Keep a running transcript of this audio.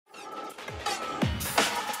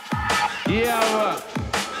Yeah.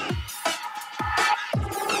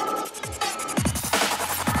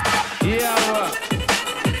 Yeah.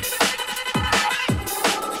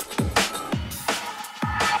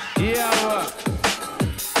 Yeah.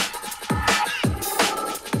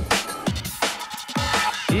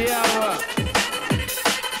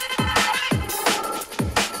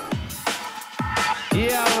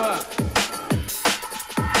 Yeah.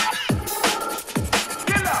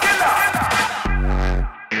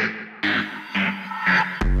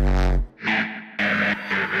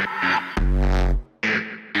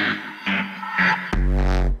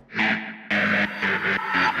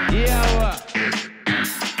 Yeah.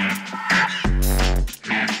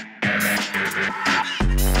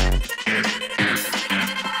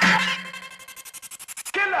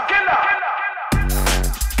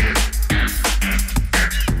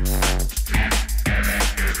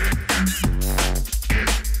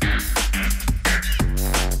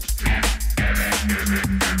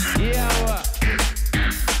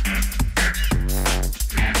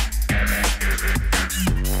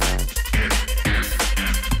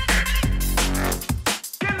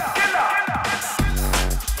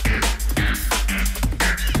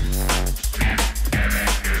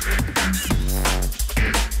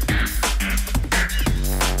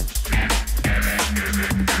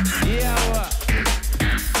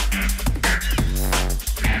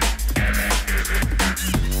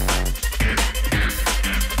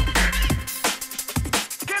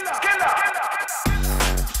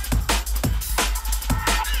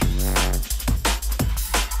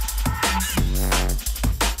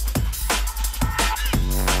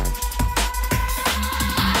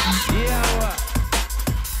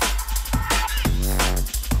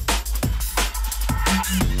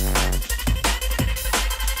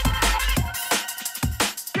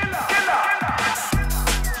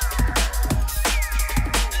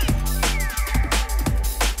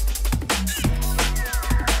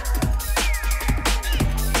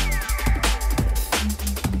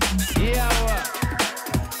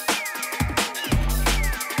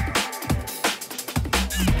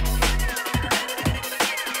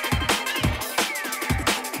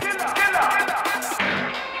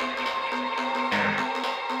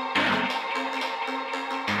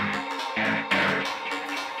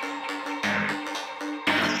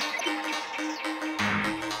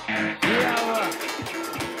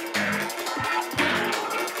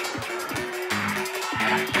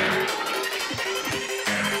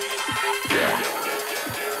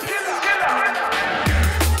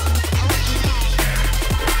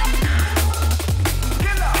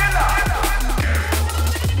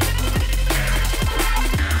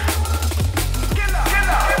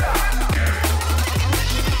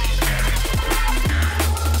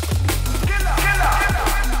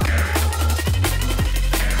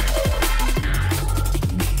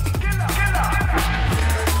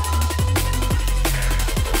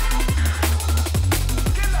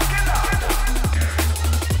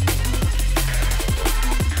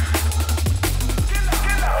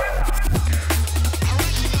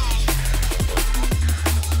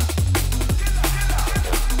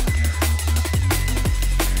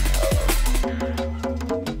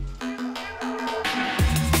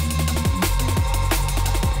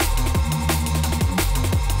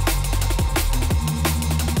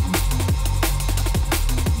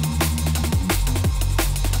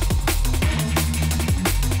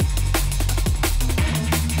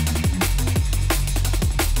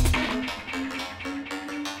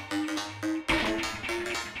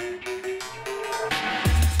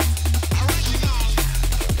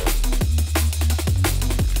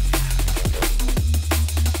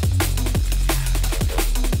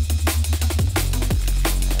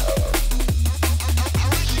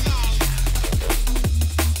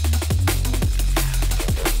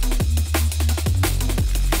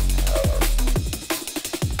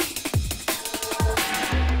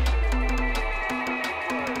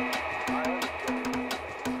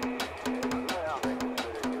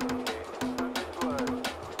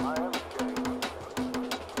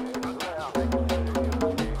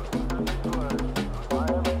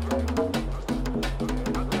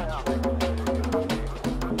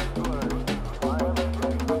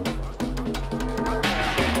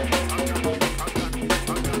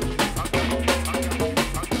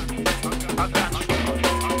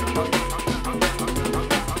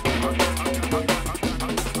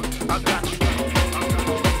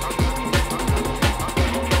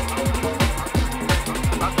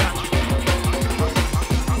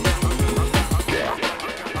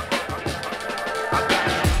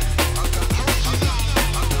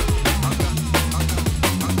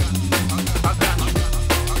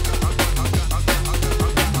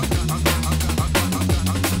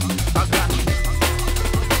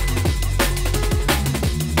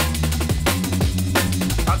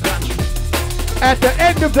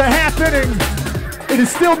 end of the half inning. It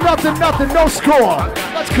is still nothing, no score.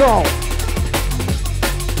 Let's go.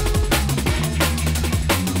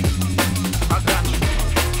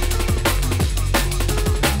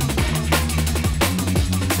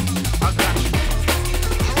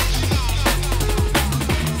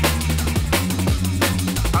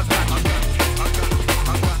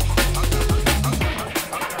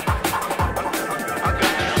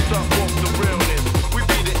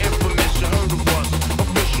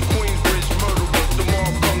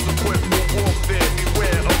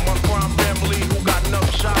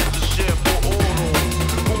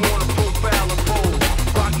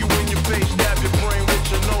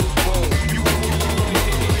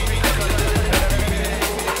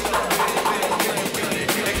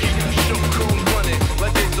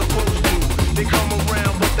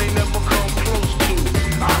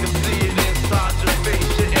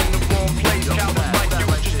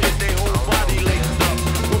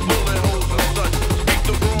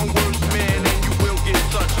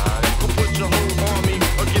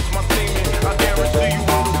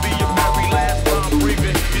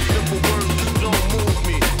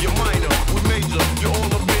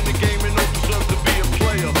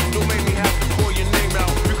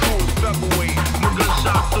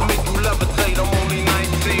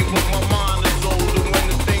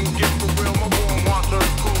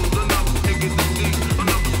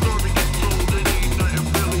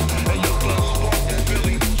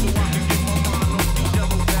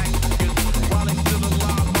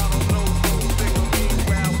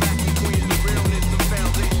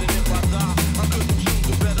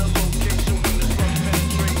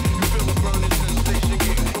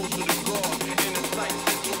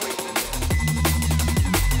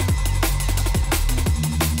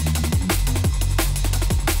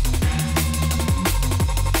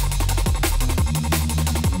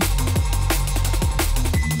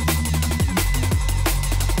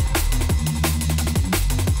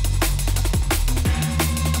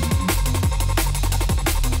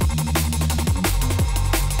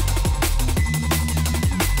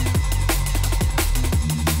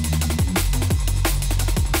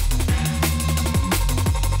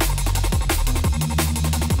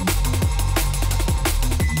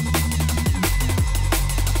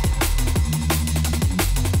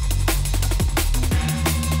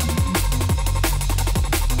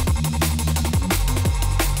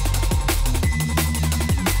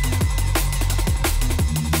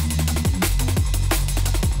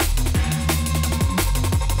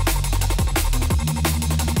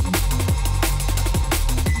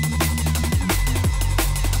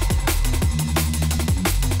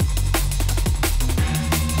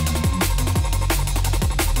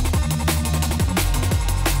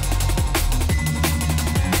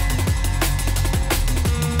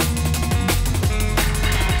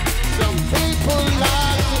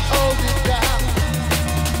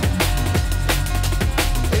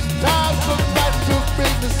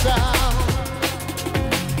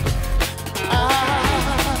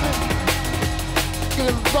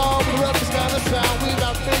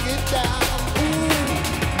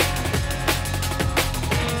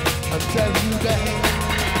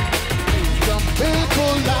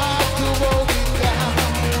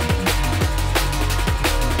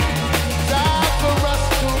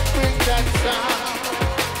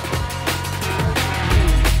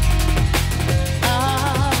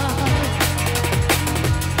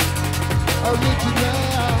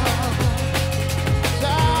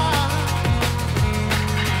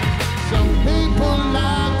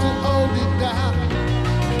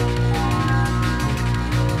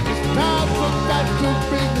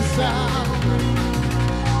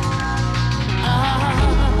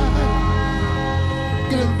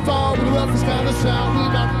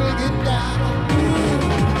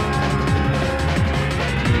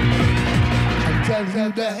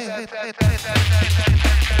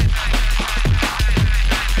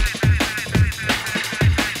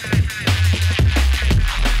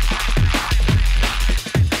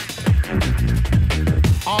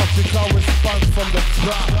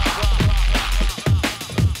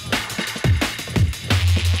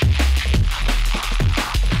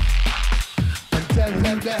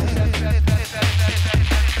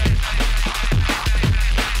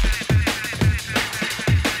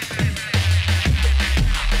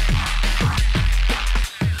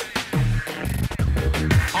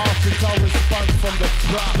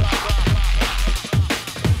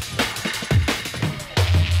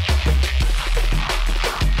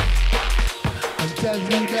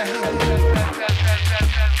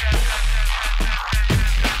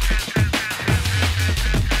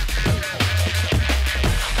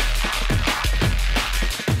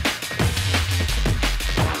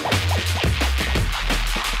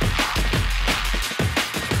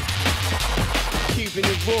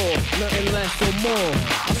 more.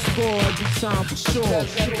 I score every time for sure.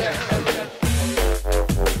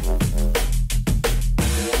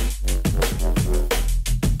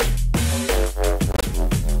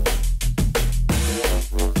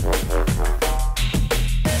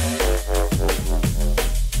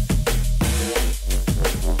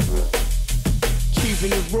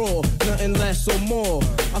 Keeping it raw, nothing less or more.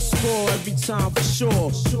 I score every time for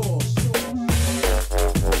sure.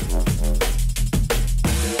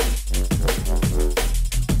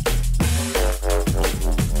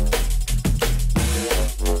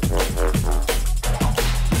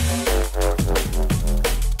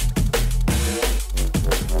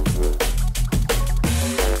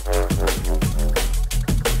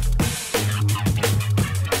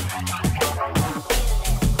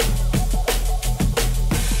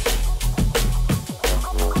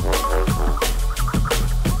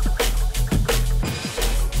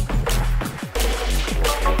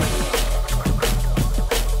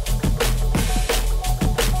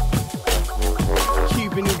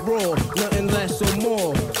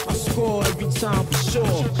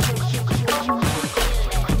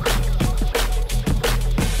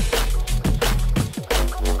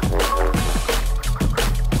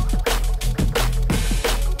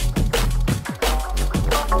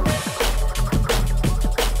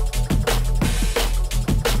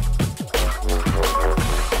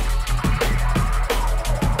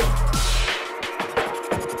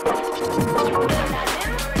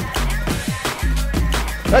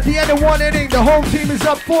 At the end of one inning, the home team is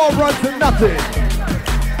up 4 runs to nothing.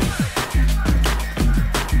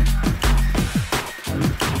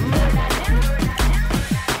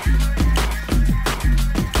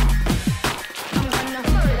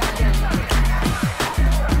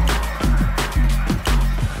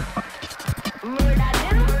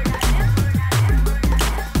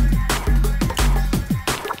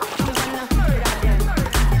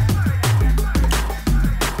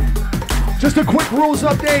 Just a quick rules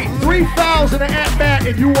update. 3 fouls and an at-bat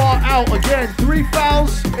and you are out. Again, 3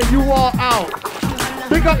 fouls and you are out.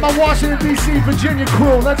 Pick up my Washington, D.C., Virginia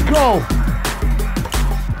crew. Let's go.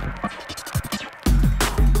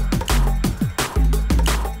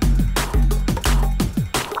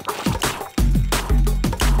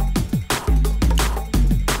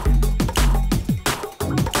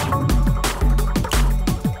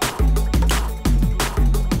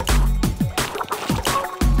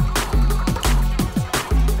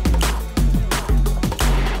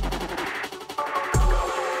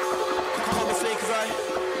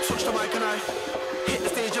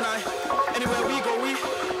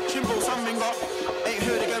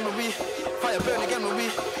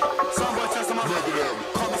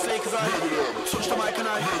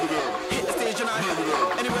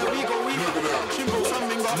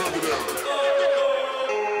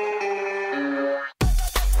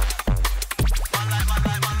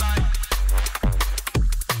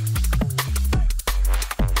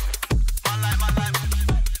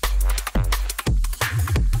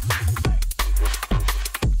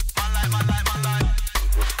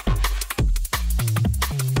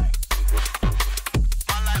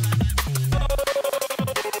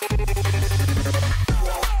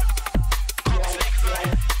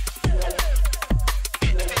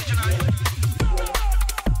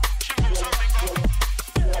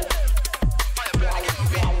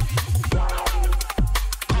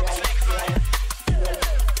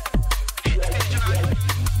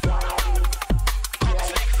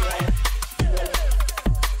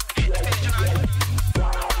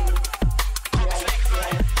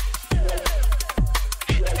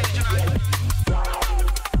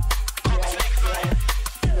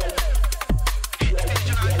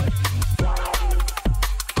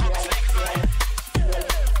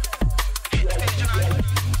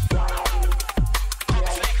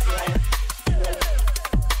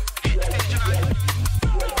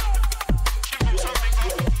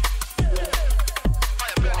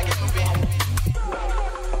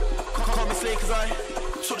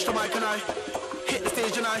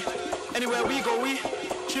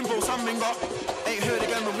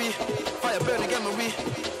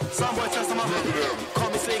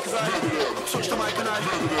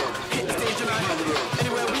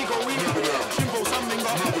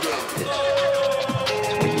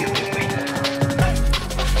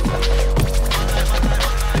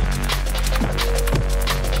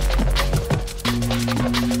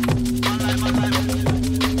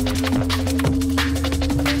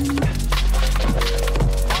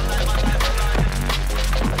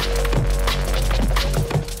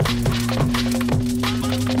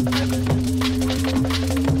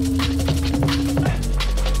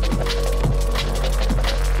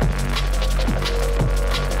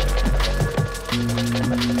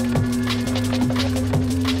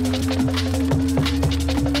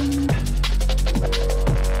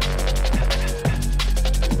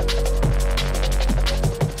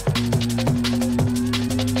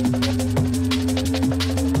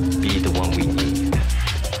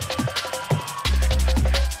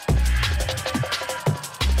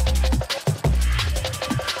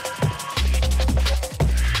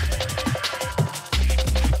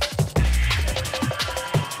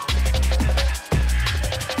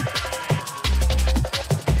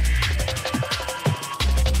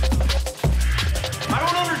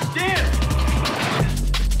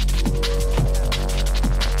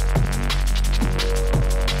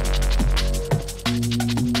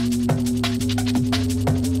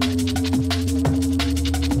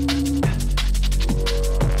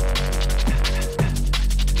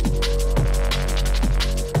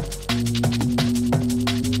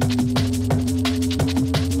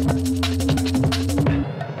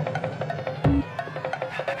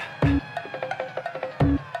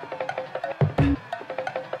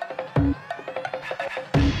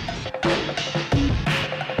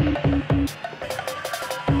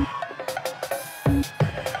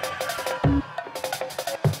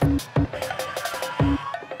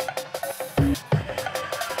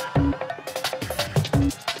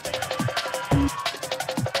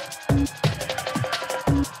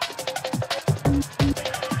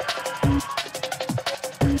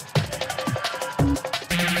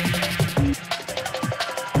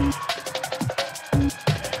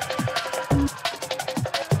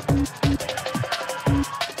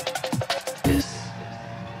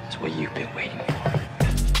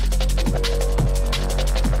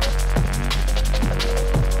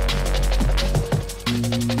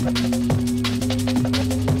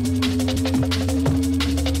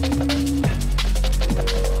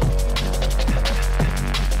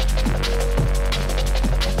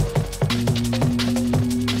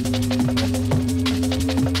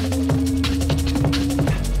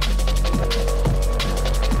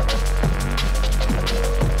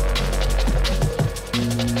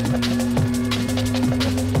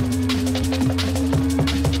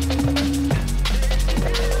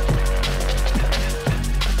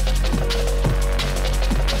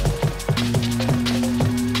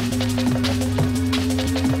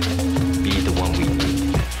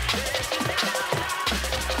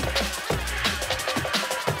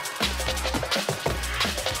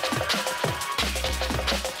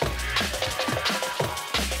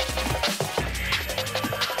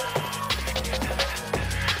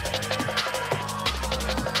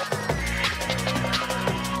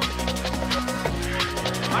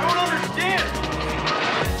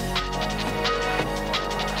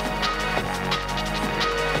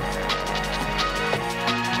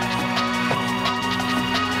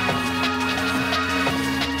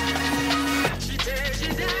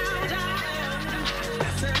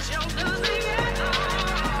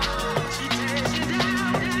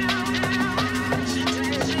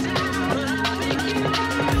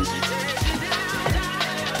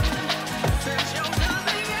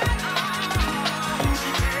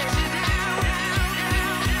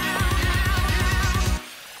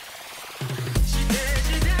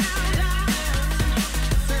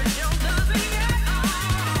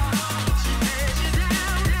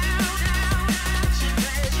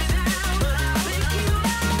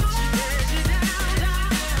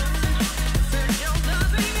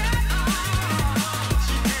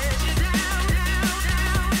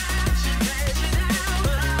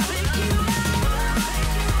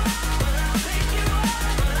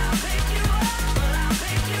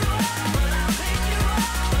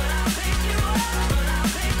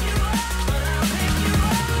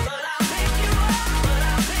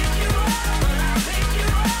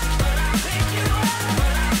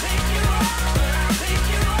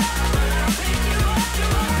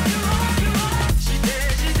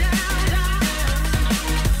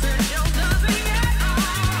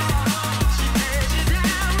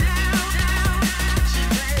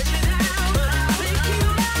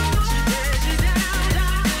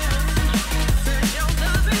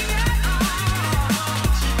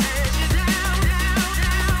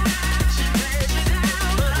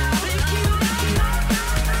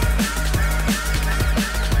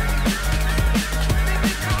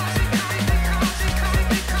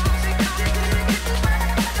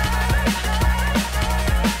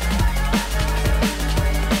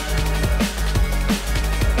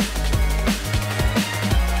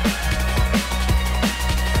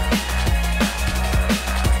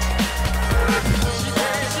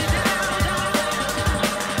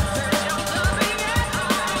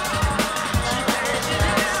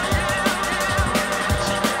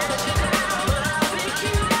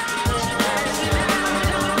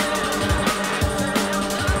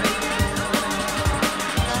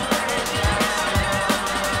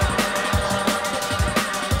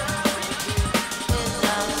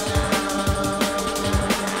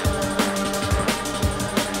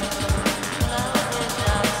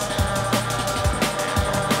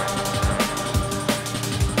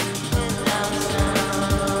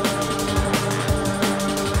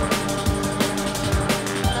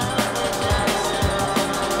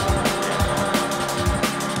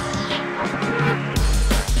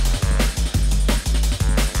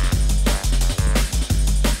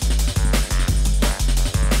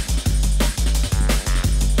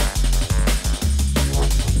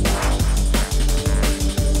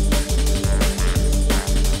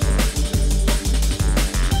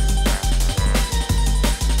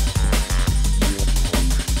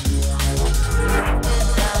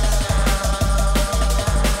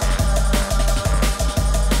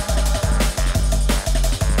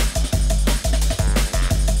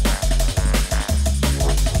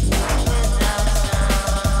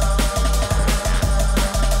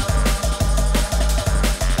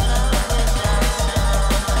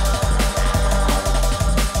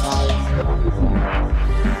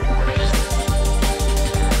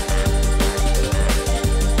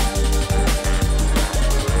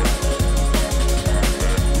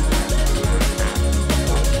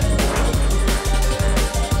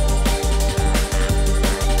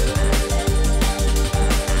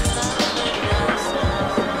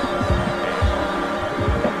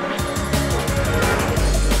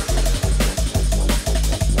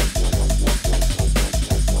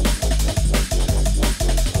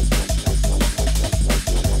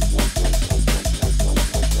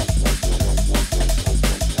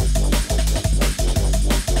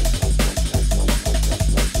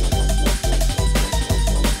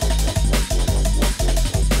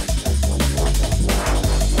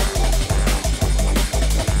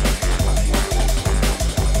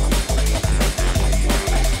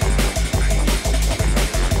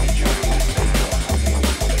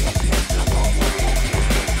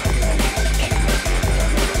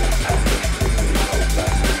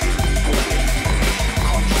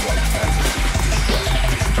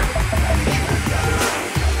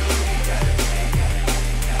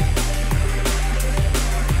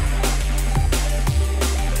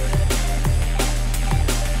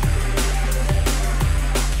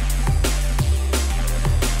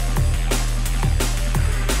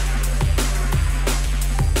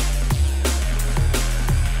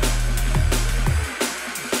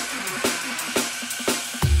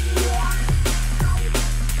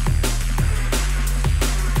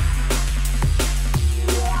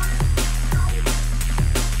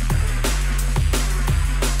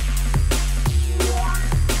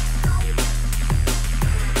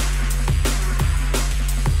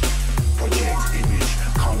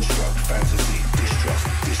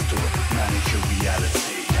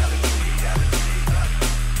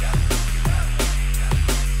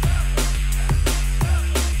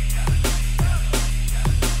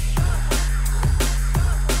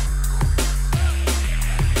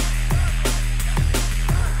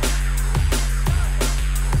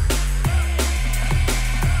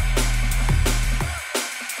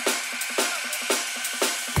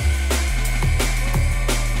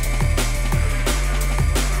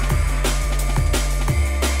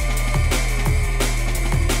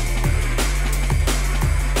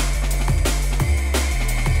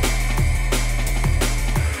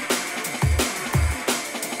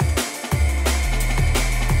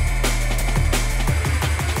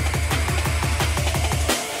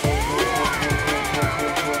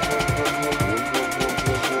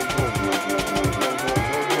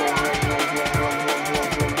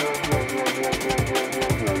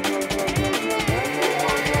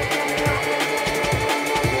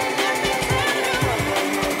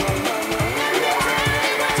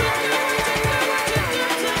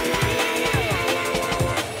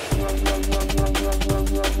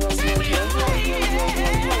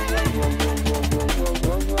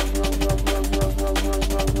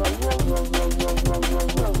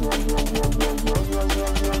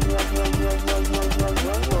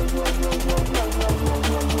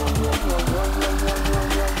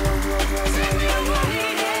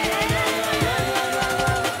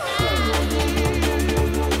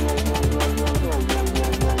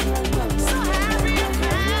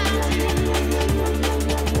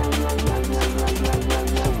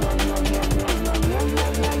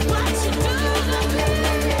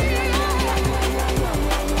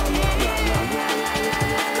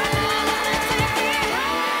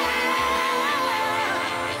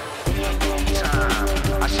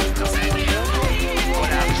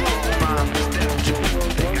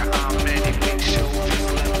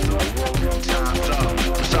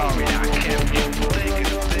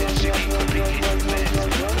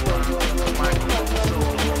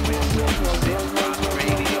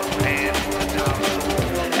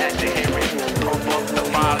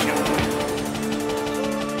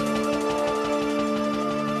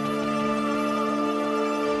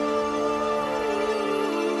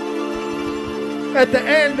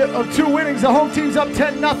 of 2 innings. The home team's up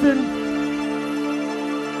 10-0.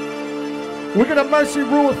 We're gonna mercy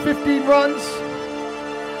rule of 15 runs.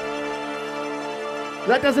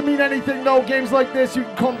 That doesn't mean anything, though. Games like this, you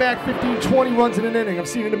can come back 15, 20 runs in an inning. I've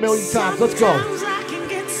seen it a million times. Let's go.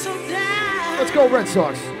 Let's go, Red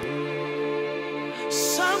Sox.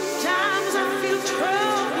 Sometimes I feel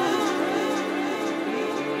trouble.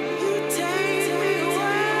 You take me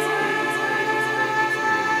away.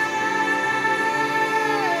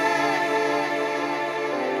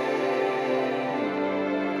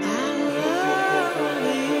 I love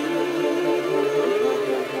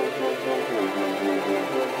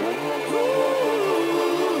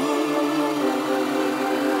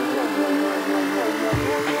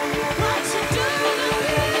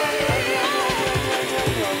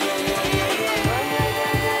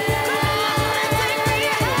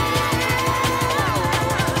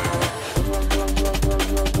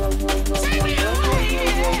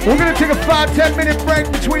We're gonna take a 5-10 minute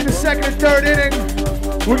break between the second and third inning.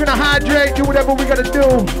 We're gonna hydrate, do whatever we gotta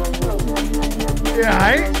do. Yeah,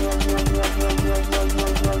 right?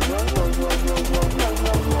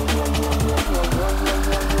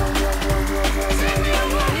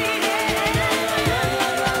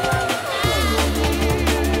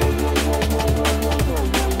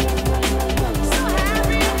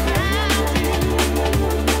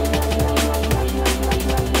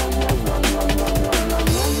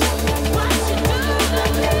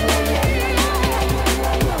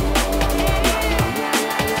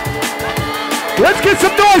 Let's get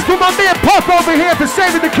some noise for my man Puff over here for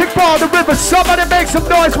saving the kickball in the river. Somebody make some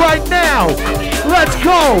noise right now. Let's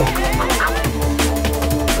go.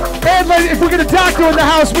 And if we're going to doctor in the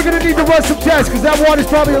house, we're going to need to run some tests because that water's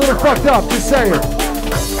probably a little fucked up. Just saying.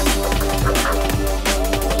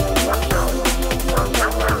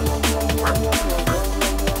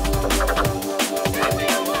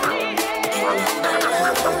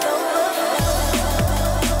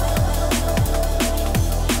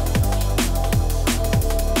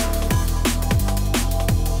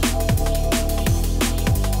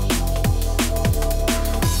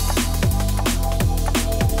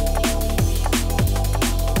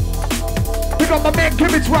 My man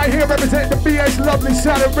Gibbons right here representing the BA's lovely,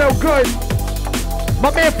 sounding real good. My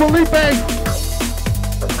man Felipe.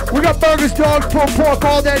 We got burgers, dogs, pulled pork,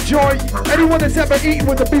 all that joy. Anyone that's ever eaten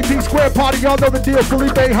with the BP Square party, y'all know the deal.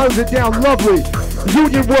 Felipe holds it down. Lovely.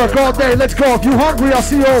 Union work all day. Let's go. If you're hungry, I'll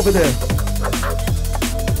see you over there.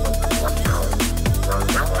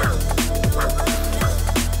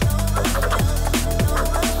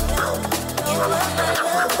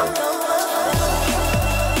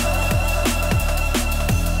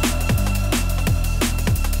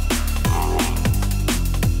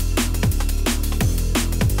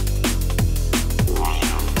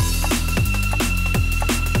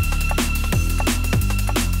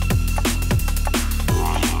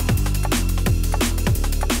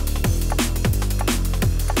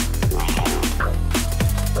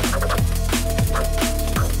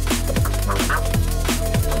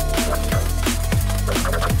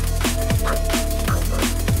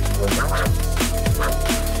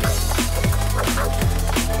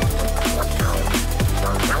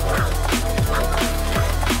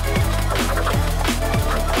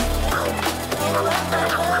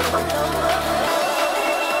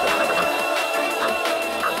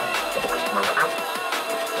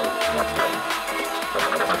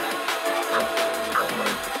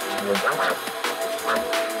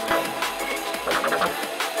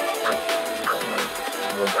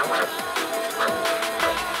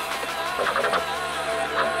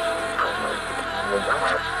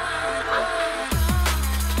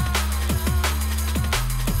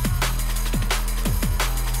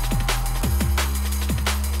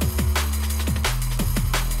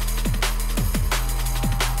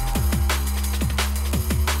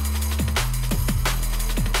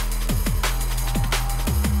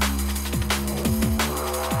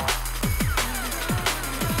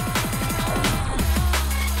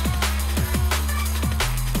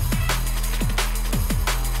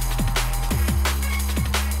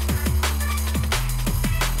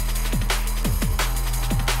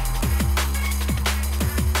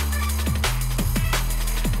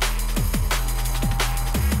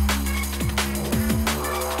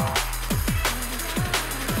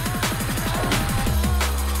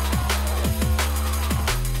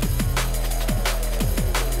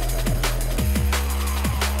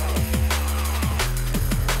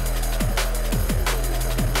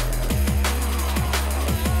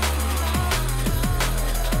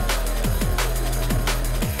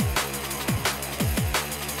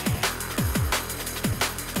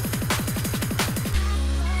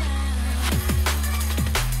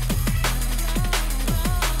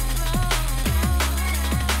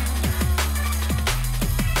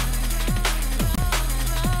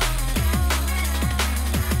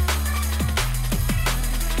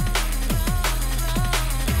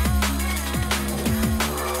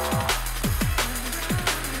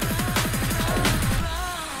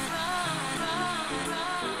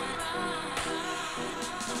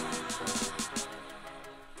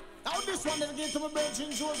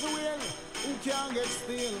 can't get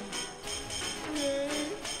still. Yeah,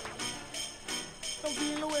 don't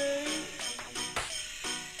feel the way.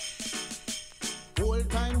 Whole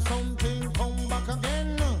time something come back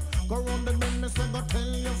again. Go round the bend, me say go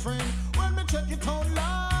tell your friend. When me check it out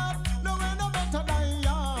loud, no way no better than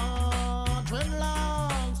ya.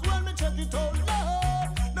 Dreadlocks. When me check it out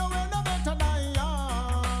loud, no way no better than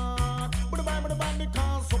ya. But the band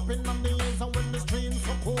because up in on the hills and when the streams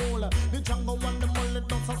so cool. The jungle and the mullet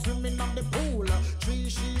dogs are swimming on the pool. 3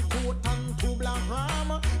 sheep coat and 2 black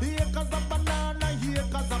ram. Here cause of banana, here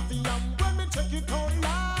cause of yam. When me check it out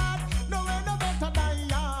loud, no way no better than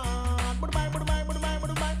ya. But when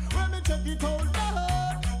me check it out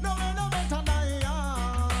loud, no way no better than ya.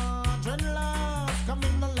 Dreadlocks, come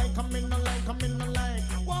in the light, come in the light, come in the light.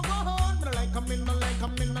 Walk on, me like, come in the light,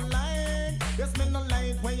 come in the light. Yes, me no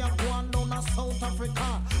like where you going down to South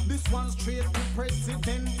Africa. This one straight to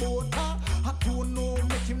President Botha. I don't know,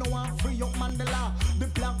 make him no one free up Mandela. The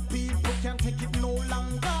black people can't take it no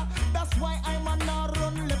longer. That's why I'm a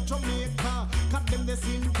run left Jamaica. Cause them the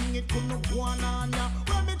same thing, it couldn't go on ya.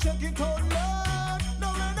 When me check it out, Lord,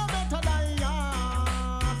 no way no better than ya.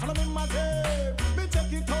 Follow me, my day. Me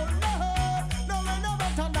check it out, Lord, no way no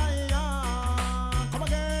better than ya. Come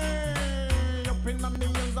again, up in the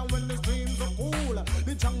hills and when the streams are cool.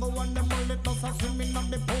 The jungle and the mullet dogs are swimming on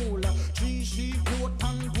the pool. 3 sheep coat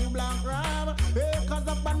and 2 black ram. Here cause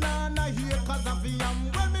of banana, here cause of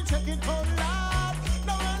yam. When me check it out loud,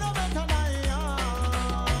 no way no better than ya.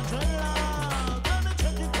 Dreadlocks. When me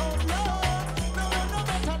check it out loud, no way no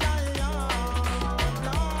better than ya.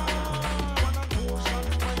 Lord, wanna do shot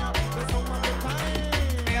fire, there's so much time.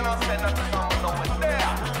 You know, say nothing come over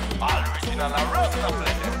there. All original and rough stuff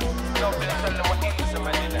like that. Don't be tell them what easy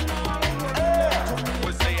man in there.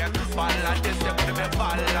 We say it, fall like this, you're gonna be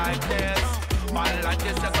fall like this. Fall like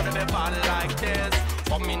this, you're gonna be fall like this.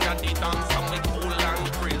 Come in at the dance and we cool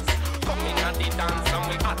and crisp. Come in at the dance and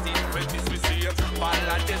we hot it, with this we see it. Fall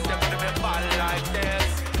like this, you're gonna be fall like this.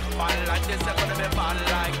 Fall like this, you're gonna be fall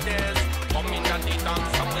like this. Come in at the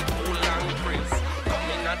dance and we cool and crisp. Come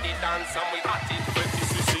in at the dance and we hot it, with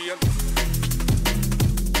this we see it.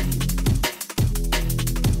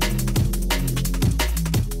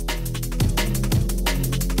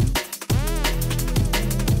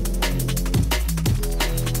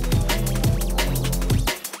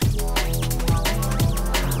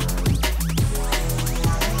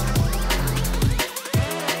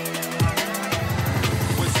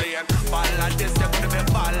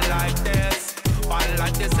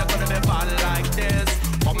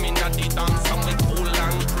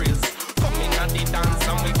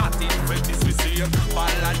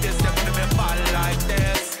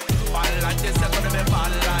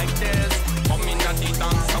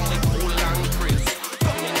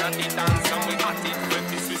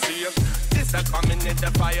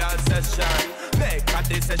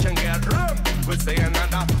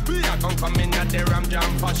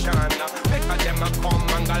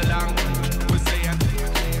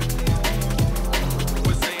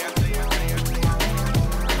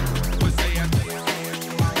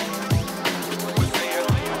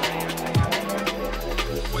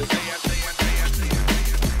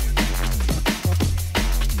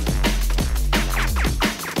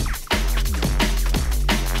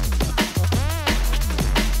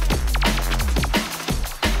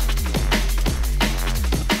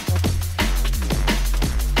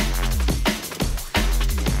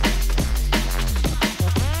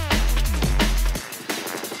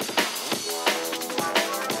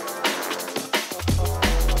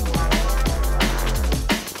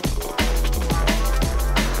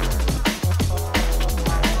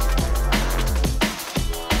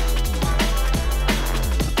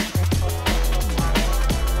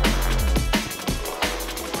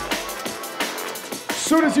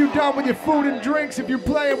 Soon as you're done with your food and drinks, if you're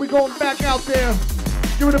playing, we're going back out there.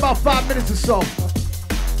 Give it about 5 minutes or so.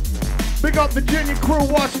 Big up Virginia crew,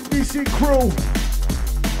 Washington, D.C. crew,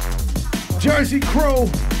 Jersey crew,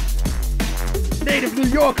 native New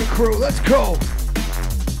Yorker crew. Let's go.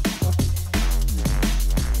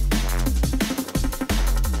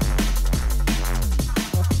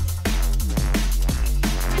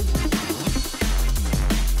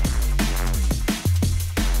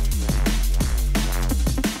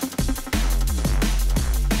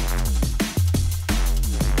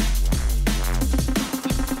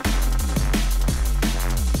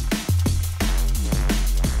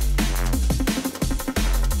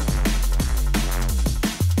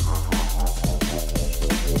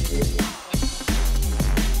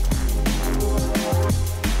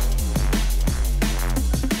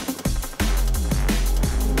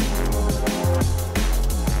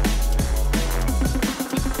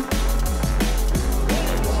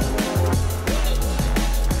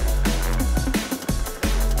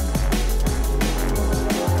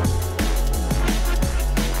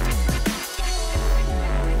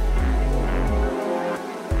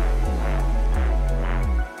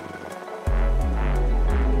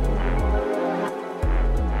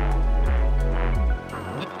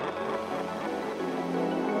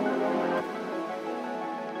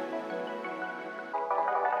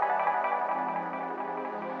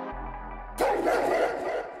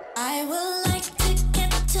 I would like to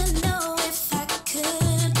get to know if I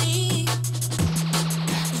could be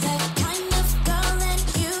that kind of girl that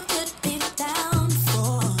you could be down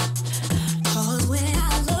for. 'Cause when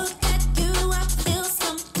I look at you, I feel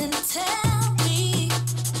something tell me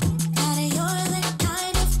that you're the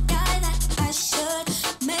kind of guy that I should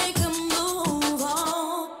make a move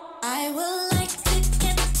on. I would like to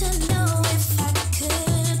get to know if I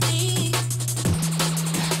could be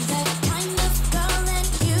that kind of girl that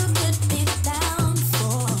you could be down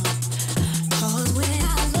for. 'Cause when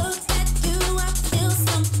I look at you, I feel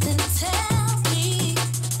something tell me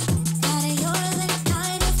that you're the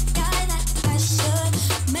kind of guy that I should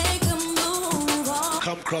make a move on.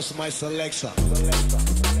 Come cross my selector.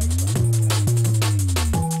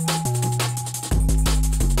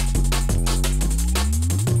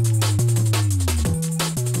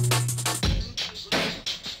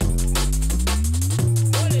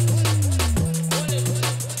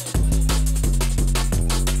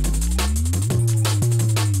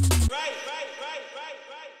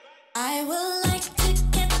 I would like to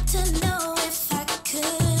get to know if I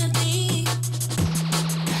could be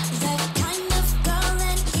that kind of girl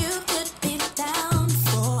that you could be down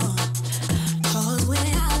for. 'Cause when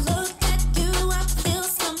I look at you, I feel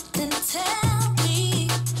something tell me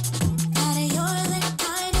that you're the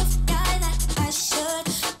kind of guy that I should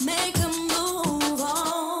make a move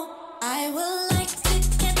on. I would like to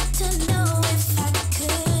get to know if I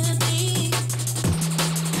could be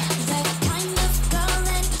that kind of girl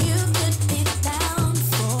that you could be down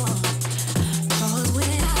for. 'Cause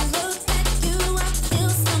when I look at you, I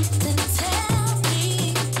feel something tell me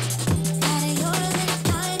that you're the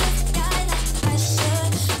kind of guy that I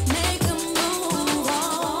should make a move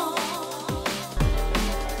on.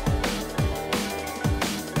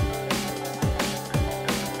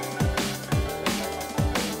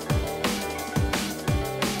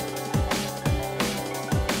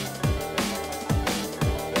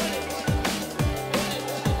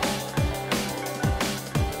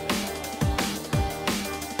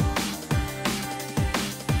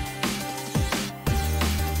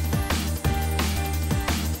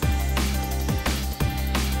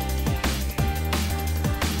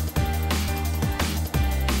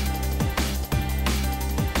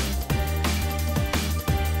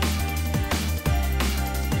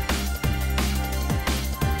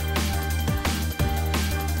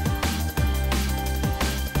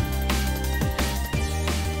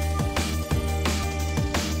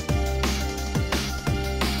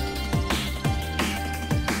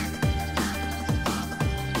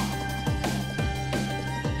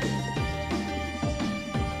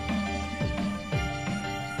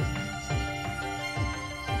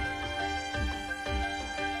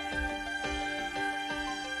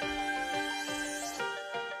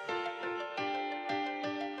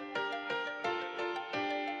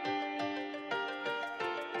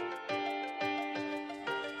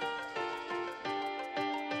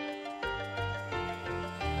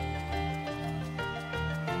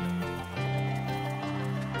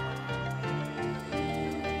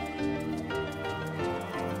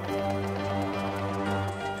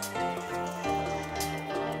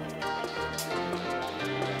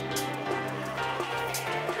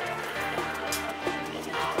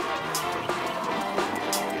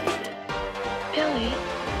 Billy,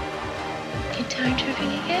 you time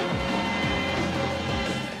tripping again?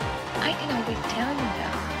 I can always tell you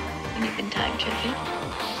now when you've been time tripping.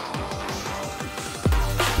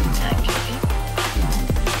 Time tripping.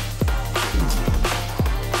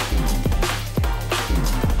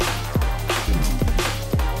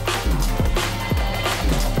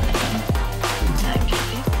 Time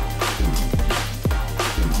tripping.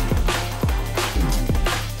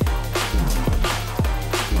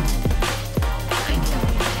 I can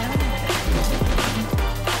always tell you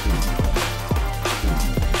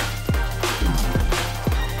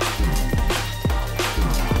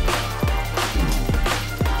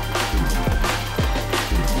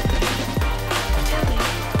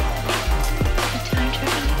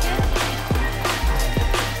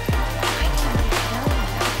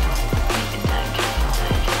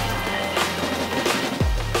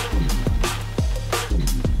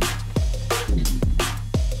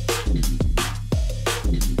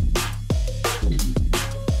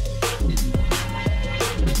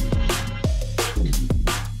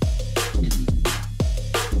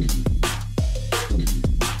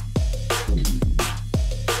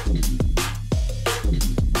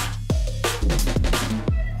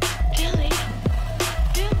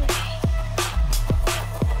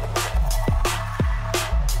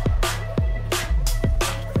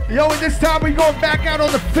Yo, and this time we going back out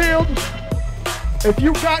on the field. If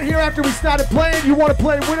you got here after we started playing, you want to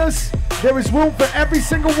play with us, there is room for every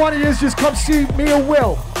single one of you. Just come see me or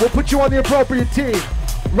Will. We'll put you on the appropriate team.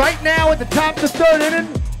 Right now, at the top of the third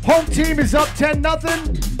inning, home team is up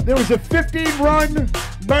 10-0. There was a 15-run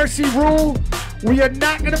mercy rule. We are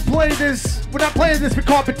not going to play this. We're not playing this for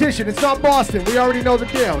competition. It's not Boston. We already know the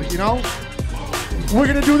deal, you know? We're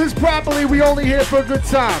going to do this properly. We only here for a good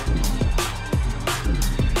time.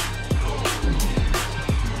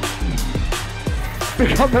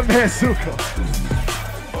 Become the man, Zuko.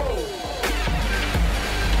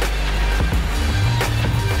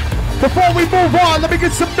 Before we move on, let me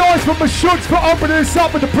get some noise from Mashooks for opening this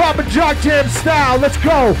up with the proper Jock Jam style. Let's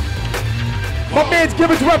go. My man's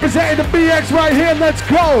Gibbons representing the BX right here. Let's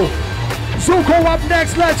go. Zuko up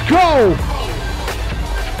next. Let's go.